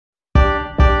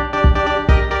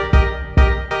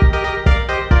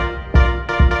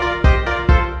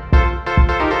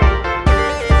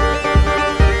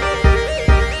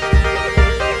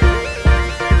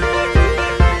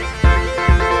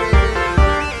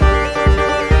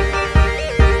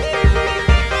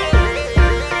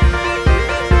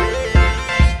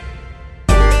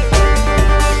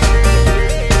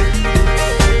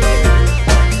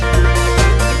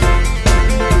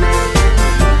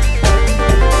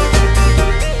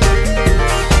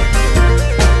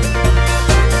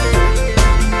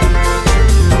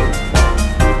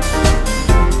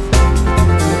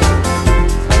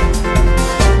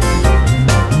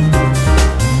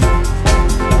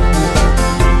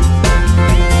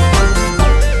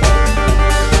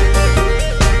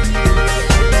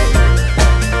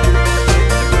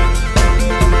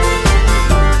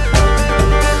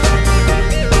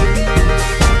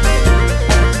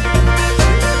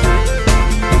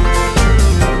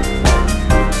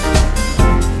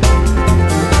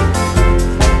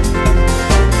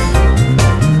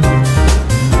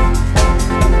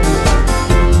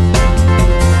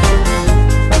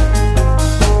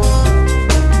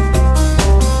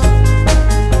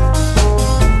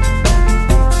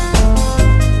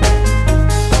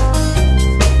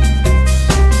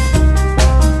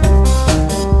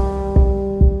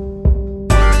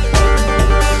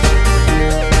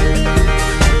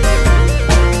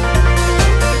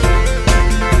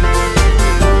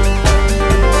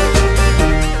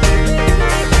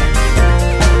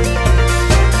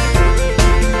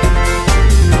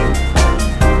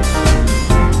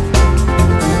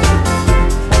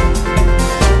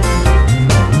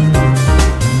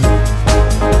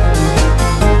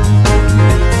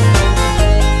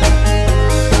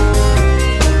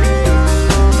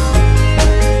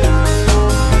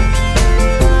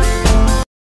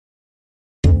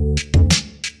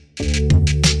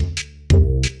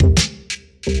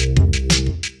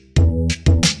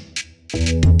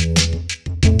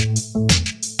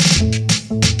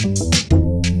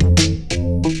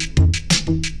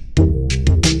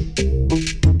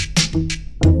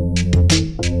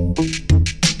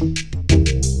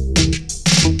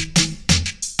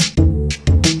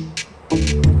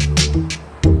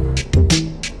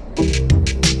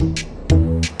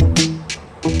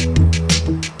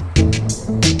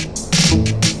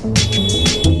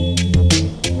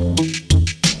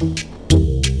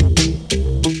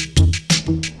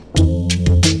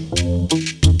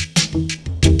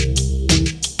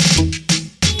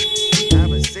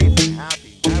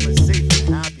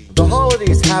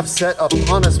Have set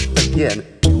upon us again.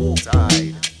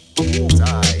 Yuletide,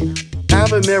 Yuletide.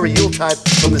 Have a merry Yuletide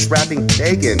from this rapping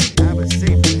pagan. Have a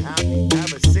safe and happy,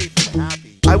 have a safe and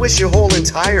happy. I wish your whole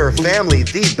entire family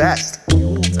the best.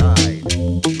 Yuletide,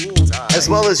 Yuletide. As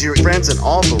well as your friends and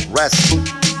all the rest.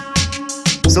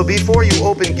 So before you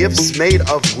open gifts made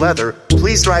of leather,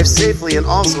 please drive safely and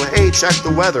also, hey, check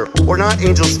the weather. Or not,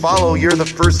 angels follow, you're the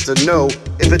first to know.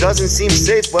 If it doesn't seem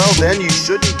safe, well, then you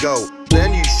shouldn't go.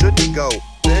 Then you shouldn't go.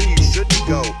 Then you shouldn't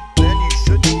go. Then you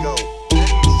shouldn't go.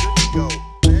 Then you shouldn't go.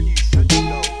 Then you shouldn't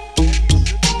go.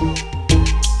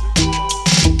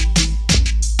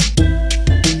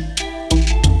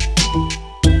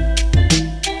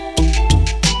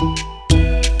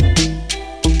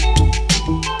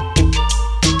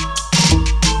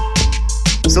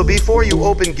 So before you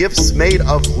open gifts made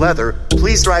of leather,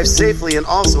 please drive safely and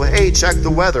also, hey, check the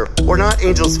weather. Or not,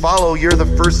 angels follow, you're the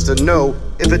first to know.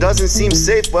 If it doesn't seem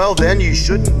safe, well, then you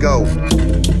shouldn't go.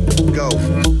 Go.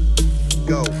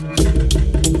 Go.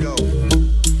 Go.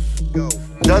 Go.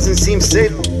 Doesn't seem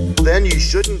safe, then you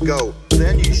shouldn't go.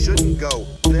 Then you shouldn't go.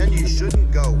 Then you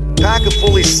shouldn't go. Pack a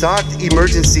fully stocked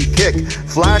emergency kick,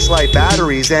 flashlight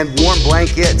batteries, and warm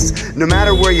blankets. No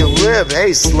matter where you live,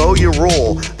 hey, slow your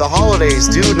roll. The holidays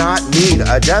do not need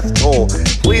a death toll.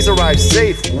 Please arrive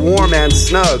safe, warm, and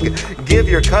snug. Give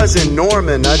your cousin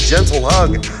Norman a gentle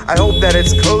hug. I hope that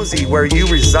it's cozy where you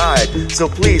reside. So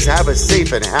please have a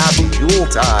safe and happy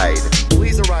Yuletide.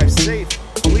 Please arrive safe.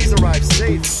 Please arrive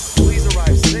safe. Please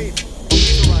arrive safe.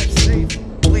 Please arrive safe.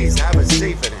 Please have a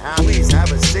safe and happy. Please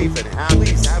have a safe and happy.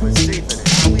 Please have a safe and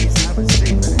happy. Please have a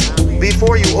safe and happy.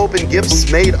 Before you open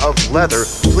gifts made of leather,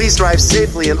 please drive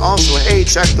safely and also, hey,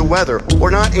 check the weather. Or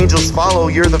not, angels follow,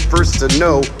 you're the first to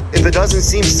know. If it doesn't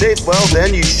seem safe, well,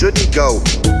 then you shouldn't go.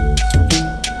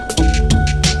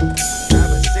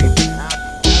 Have a safe and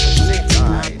happy. Have a safe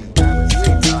tide. Have a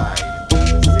safe tide. Have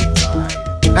a safe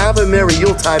tide. Have a merry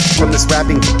Yuletide from this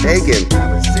rapping pagan.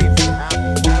 Have a safe and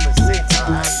happy. Have a safe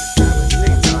tide.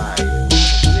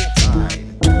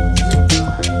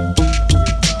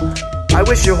 I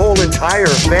wish your whole entire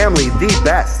family the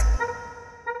best.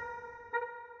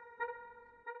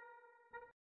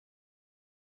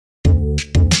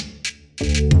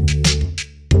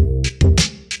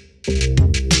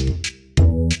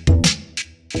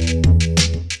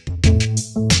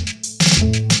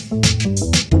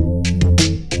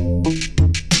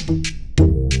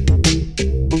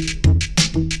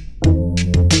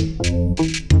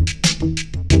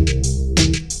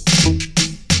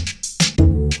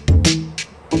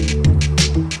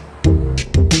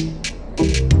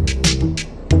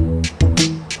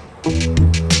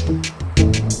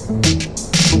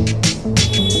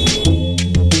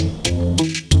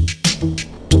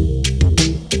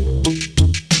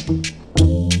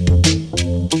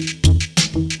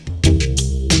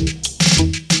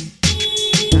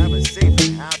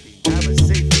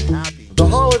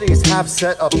 Have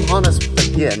set upon us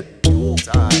again.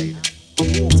 Yuletide,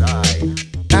 Yuletide.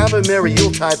 Have a merry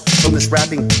Yuletide from this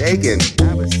rapping pagan.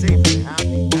 Have a safe and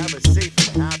happy. Have a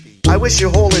safe and happy. I wish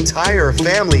your whole entire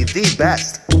family the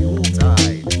best.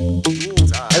 Yuletide,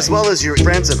 Yuletide. As well as your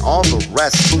friends and all the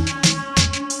rest.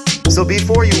 So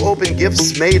before you open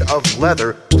gifts made of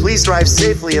leather, please drive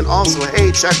safely and also,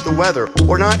 hey, check the weather.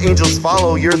 Or not, angels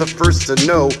follow, you're the first to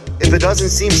know. If it doesn't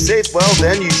seem safe, well,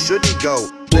 then you shouldn't go.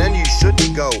 Then you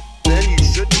shouldn't go. Then you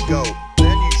shouldn't go.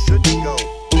 Then you shouldn't go.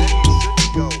 Then you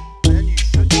shouldn't go. Then you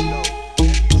shouldn't go.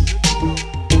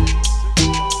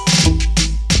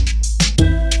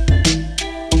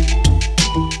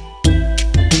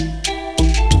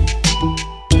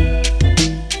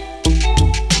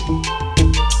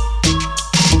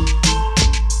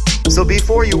 So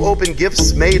before you open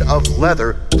gifts made of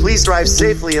leather, please drive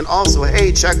safely and also,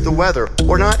 hey, check the weather.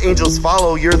 Or not, angels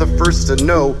follow, you're the first to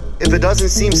know. If it doesn't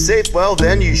seem safe, well,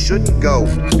 then you shouldn't go.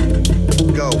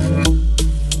 Go.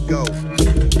 Go.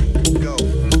 Go.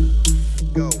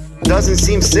 Go. Doesn't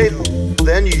seem safe,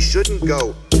 then you shouldn't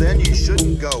go. Then you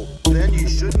shouldn't go. Then you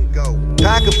shouldn't go.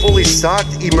 Pack a fully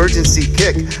stocked emergency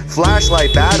kick,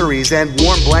 flashlight batteries, and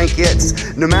warm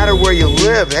blankets. No matter where you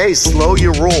live, hey, slow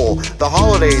your roll. The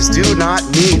holidays do not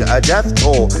need a death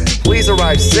toll. Please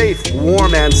arrive safe,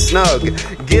 warm, and snug.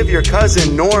 Give your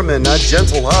cousin Norman a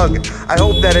gentle hug. I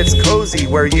hope that it's cozy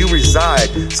where you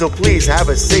reside. So please have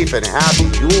a safe and happy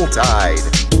Yuletide.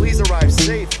 Please arrive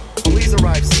safe. Please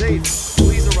arrive safe.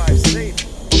 Please arrive safe.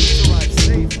 Please arrive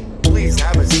safe. Please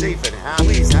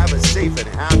safe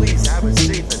and happy. Please have a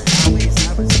safe and happy.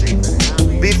 Have a safe and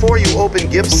happy. Before you open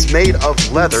gifts made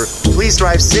of leather, please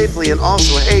drive safely and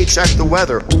also, hey, check the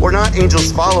weather. Or not,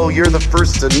 angels follow, you're the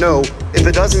first to know. If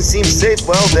it doesn't seem safe,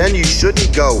 well, then you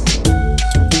shouldn't go.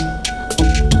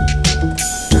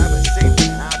 Have a safe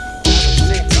and happy. Have a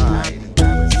safe tide.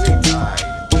 Have a safe tide.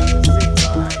 Have a safe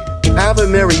tide. Have a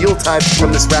merry Yuletide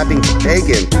from this rapping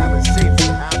pagan. Have a safe and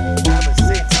happy. Have a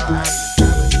safe tide.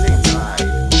 Have a safe tide. Have a safe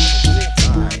tide.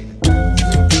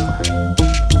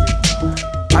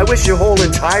 I wish your whole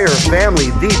entire family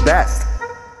the best.